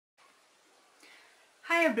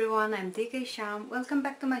Hi everyone, I'm TK Sham. Welcome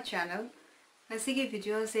back to my channel. Ngasigi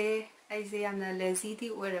video se aise yamna lazy di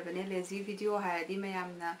wearable lazy video hayadi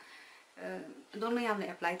mayamna don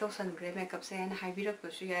mayamna apply to sangre makeup se and haibirak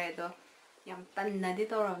pasu yae do yam tanna di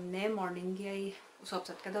toramne morning gi ai usop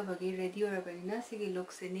chat ka do bagi ready wearable na sigi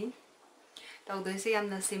look sini tawdoi se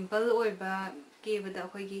yamna simple oiba kebada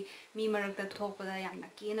akhoi mi marakta thokpada yamna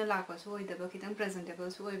kena lakpa su oidaba kitang presentable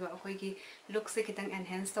su oiba akhoi look se kitang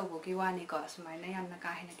enhance tawbogi wani ko sumaina yamna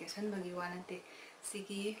ka hina kesinbagi wanate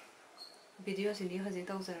sigi video sini hoji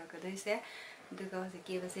tawjarakadai se duga hoji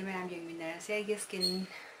keba se mayam yengminara se ai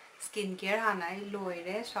skin care hana ai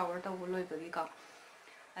loire shower tawbo loibagi ko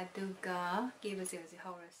aduga keba se hoji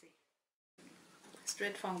hawrasi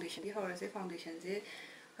straight foundation gi hawrasi foundation je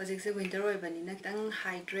Hojik se winter oibanina kitang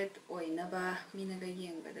hydrate oinaba minaga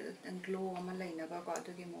yengbada kitang glow ama lainaba ko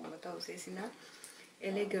adugi monga tawse sina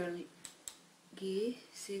A.girl gi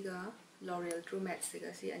siga L'Oreal True Matte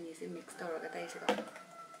siga si ani se mix tawraga taisiga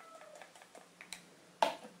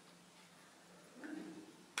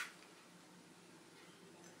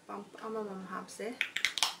pump amamam hapse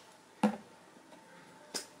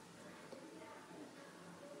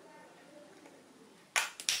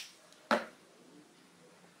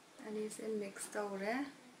ani se mix tawre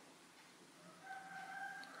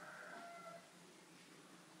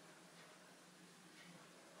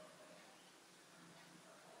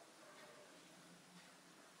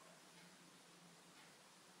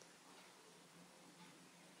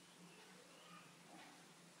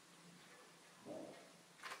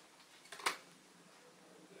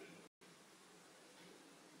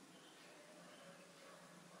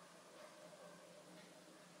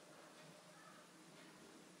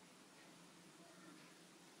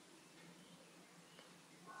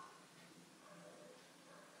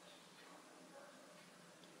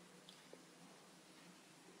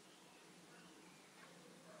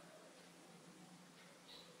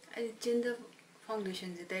I chin the foundation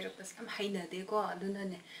je dai rapas am haina de ko aduna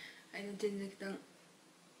ne I chin je kitang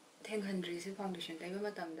thenghandri se foundation dai ba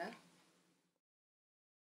matamda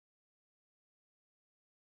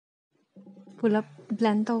pull up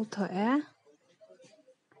blend tau thoe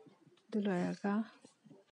du loiraga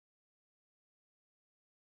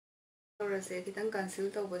tawrase kitang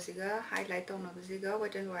conceal tawbasiga highlight tawnabasiga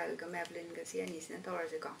Wet n Wild ga Maybelline ga si ani sina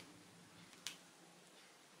tawrase ko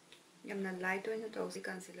yamna light oina tawsi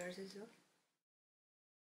concealer se so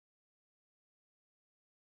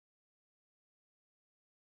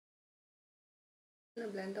na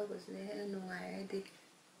blend tawbasine nungai adi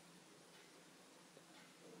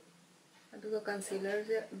aduga concealer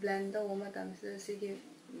se blend tawa matam se sigi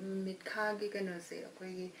mitkha gi kano se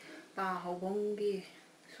akoi gi pa hobong gi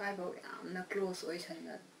swaibo yamna close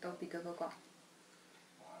oisanna tawpidaba ko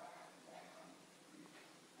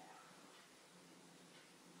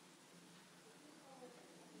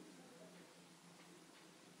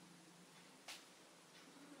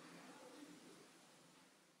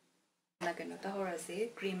na kano ta horasi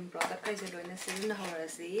cream product kai se loina sirna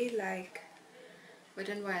horasi like Wet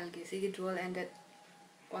n Wild gi sigi dual ended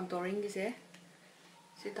contouring gi se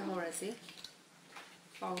sita horasi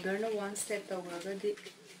powder na one step tawraga di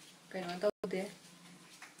kano tawde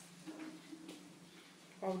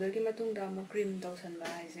powder gi matungda mo cream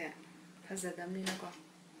tawsanba haise fazadamnina ko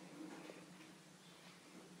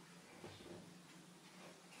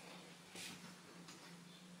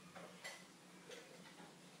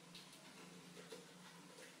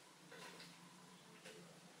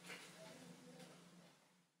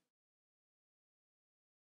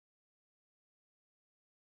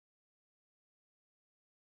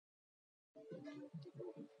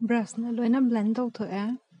brush na loina blend tau thoe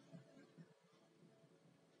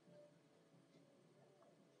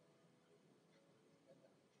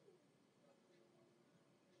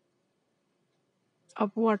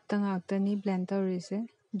upward ta ngaktani blend tawrise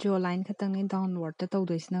jaw line khatang ni downward ta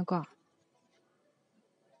tawdoisna ko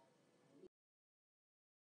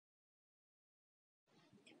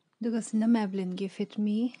duga sina Maybelline gi Fit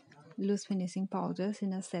Me loose finishing powder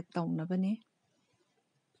sina set tawnabani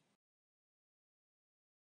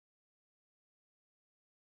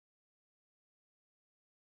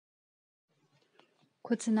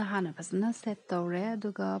खुदसिना Hana फसना set तौरे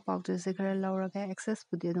अदुगा powder से खरा लौरगा access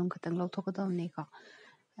पुदि अदुम खतंग लौथोकदौनी को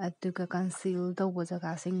अदुगा conceal तौबो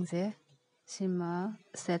जगा सिंगसे सिमा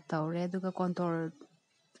set तौरे अदुगा contour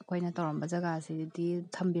Koyna तौरंबा जगा सिदि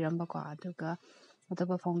थंबिरंबा को अदुगा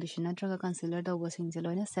अतबा foundation नत्रगा concealer तौबो सिंगसे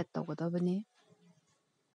लोइना set तौगदबनी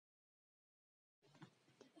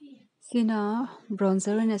सिना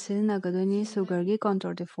bronzer ने सिना गदोनी sugar की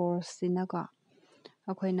contour दे force सिना को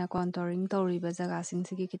अखोइना contouring तौरीबा जगा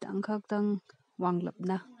सिंगसिगी खितंग खक्तंग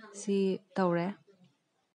wanglapna si tawre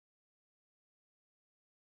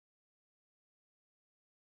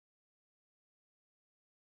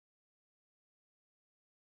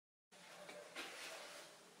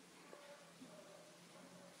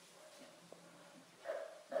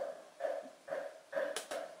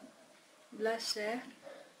blush है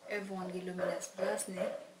एवॉन की luminous blush ने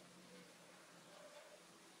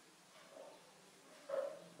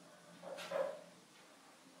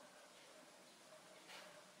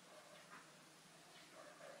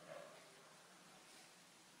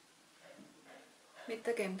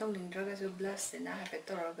मित्ता केम तोंग निंद्रगा जो blush से ना हैपेट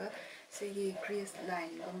तोरगा सेगी crease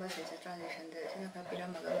line गुम्बा से transition दे सिना का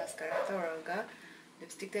पिरामगा mascara तोरगा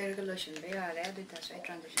lipstick तेरगा lotion बे आ रहा है तो इतना से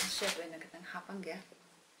transition shape लेना कितना हापंगे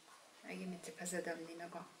आगे मित्ते फज़दम नीना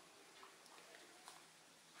को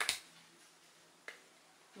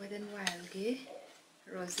Wet n Wild की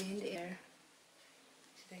Rosy in the Air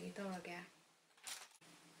सिदागी तोरगा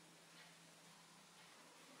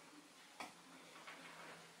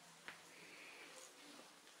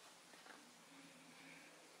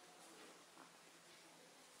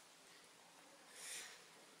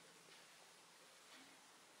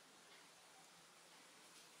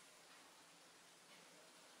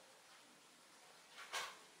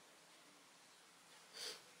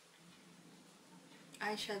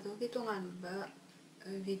eyeshadow की तोंगानबा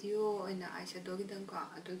वीडियो इन eyeshadow की दंको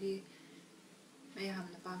अदुगी मैं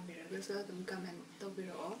हमने पामबिरगसो अदुम कमेंट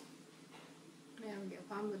तोबिरो मैं हमगे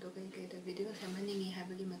पामबदो कई the video सेमनिंगी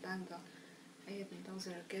हैबगी मतांगदो I अदुम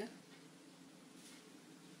तोंजरके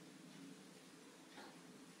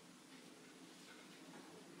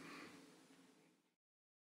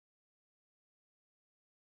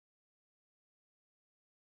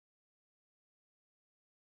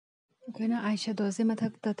Kena eyeshadow se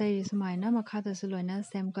mathak ta tai sumaina makhada su loina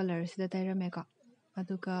same color se tai rameka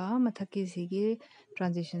aduga mathaki sigi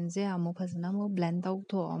transition se amu phasna mo blend out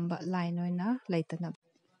tho amba line oina laitana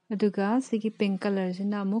aduga sigi pink color se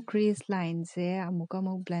na amu crease line se amu ka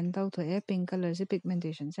mo blend out tho e pink color se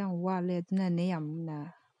pigmentation se wa le na ne yamna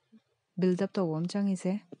build up to wom changi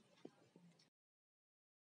se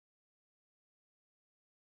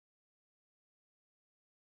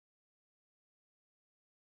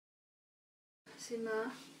Seema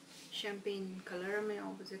champagne color में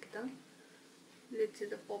opposite कितना lit से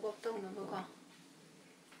the pop up तो होना बका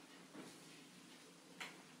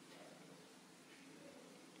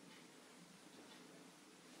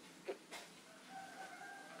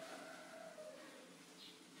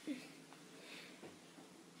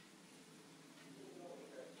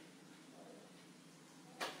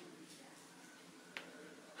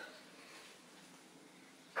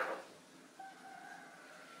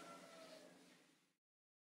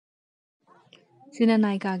Sina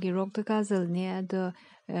naika gi rock the kajal ne ado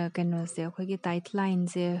kano se khoi gi tight line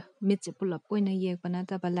se mid se pull up oina yek pana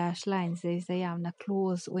ta lash line se yamna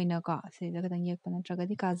close oina ka se da kan yek pana traga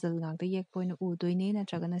di kajal ngak da yek poina u doini na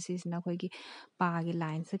traga na si sina khoi gi pa gi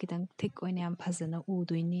line se kitang thick oina yam phazana u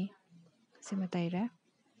doini sima taira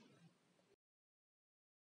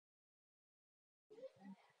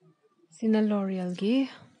sina l'oreal gi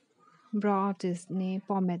brow artist ni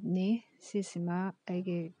pomade ni si sima ai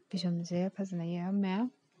gi pisham se phazana yam me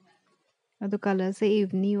ado color se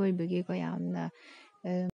evening oibagi ko yamna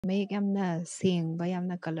make yamna sengba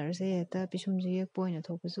yamna color se ta pisum je yek point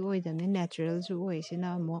thok su oidamni natural su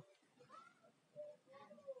oisina mo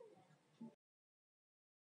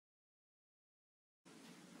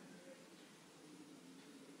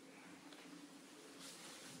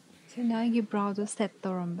sina gi brow do set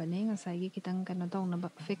torambane ngasai gi kitang kana tawna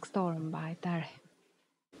fix toramba hai tare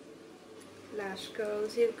lash curl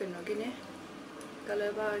से कनो किने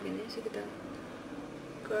color bar किने से कितना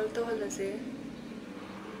curl तो हल्ला से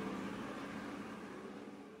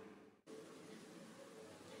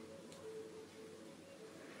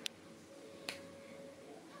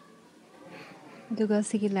duga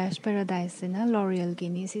sigi lash paradise na l'oreal gi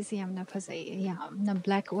ni si yamna phasai yamna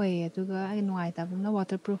black oy duga nuai ta na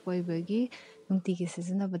waterproof oy bagi nungti gi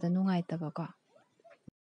sizna bada nungai ta ba ko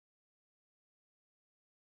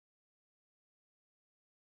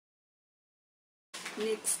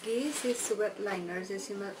next की से suede liner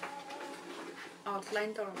जैसे मैं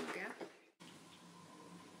outline तो रंग क्या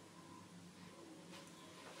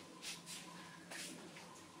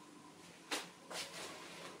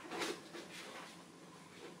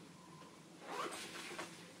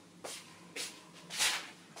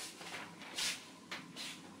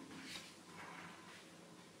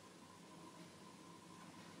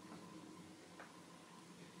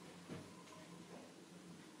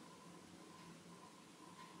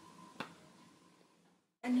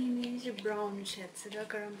이제 브라운 쉐드가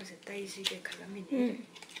그런 것에 따이시게 갈라미네.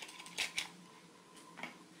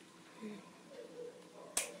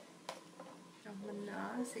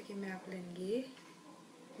 chamna sige मैं आप लेंगी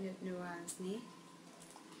nuance नी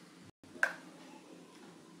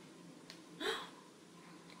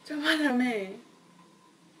chamna में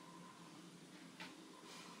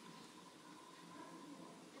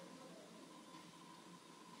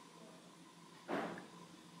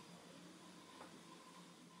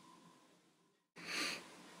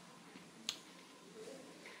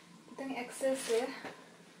इतने एक्सेस है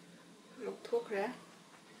लोग थोक रहे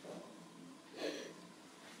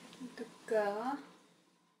तुक्का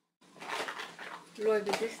लोई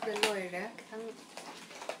बिजिस द लोई रहे कितने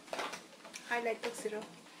हाईलाइट तक सिरो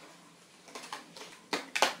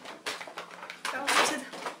ताऊ सिद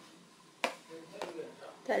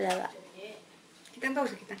Talaga. कितने ताऊ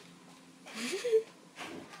से कितने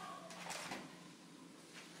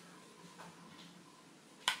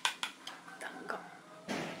तंगा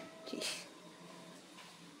Jeez.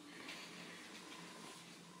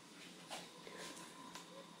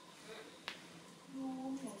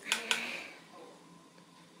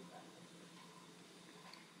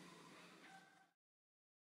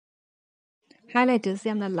 highlighters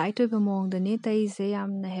yamna light oiba mawngdani taise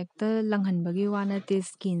yamna hekta langhanbagi wana te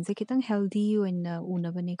skin se kitang healthy oina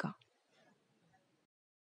unabani ka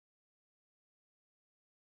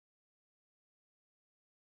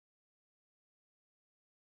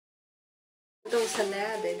तो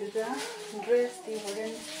सलाह दे दूँगा ड्रेस दी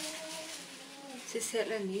होरन से सेट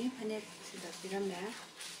लनी फने से दबिरम ना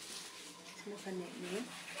से फने ने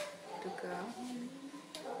तुका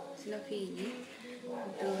से फीनी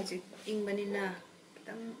तो जी इंग बनी ना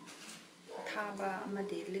तंग थाबा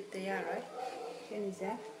मदे लिप तैयार है क्या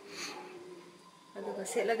निज़ा अदुका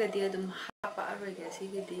सेट लगा दिया तुम हापा अरोई कैसी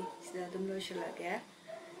की दी से तुम लोग लगे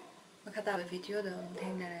makata video do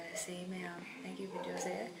thengna se mayam thank you video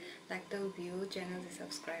se like to view channel se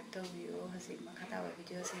subscribe to view hasi makata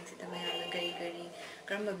video se sita mayam na kari kari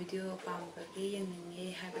karamba video pam ba ge yengninge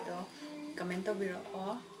habado comment to biro o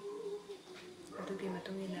adu ki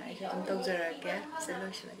matung ina ai thum tawjarage se lo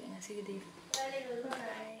shlage ngasi gi di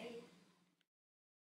bye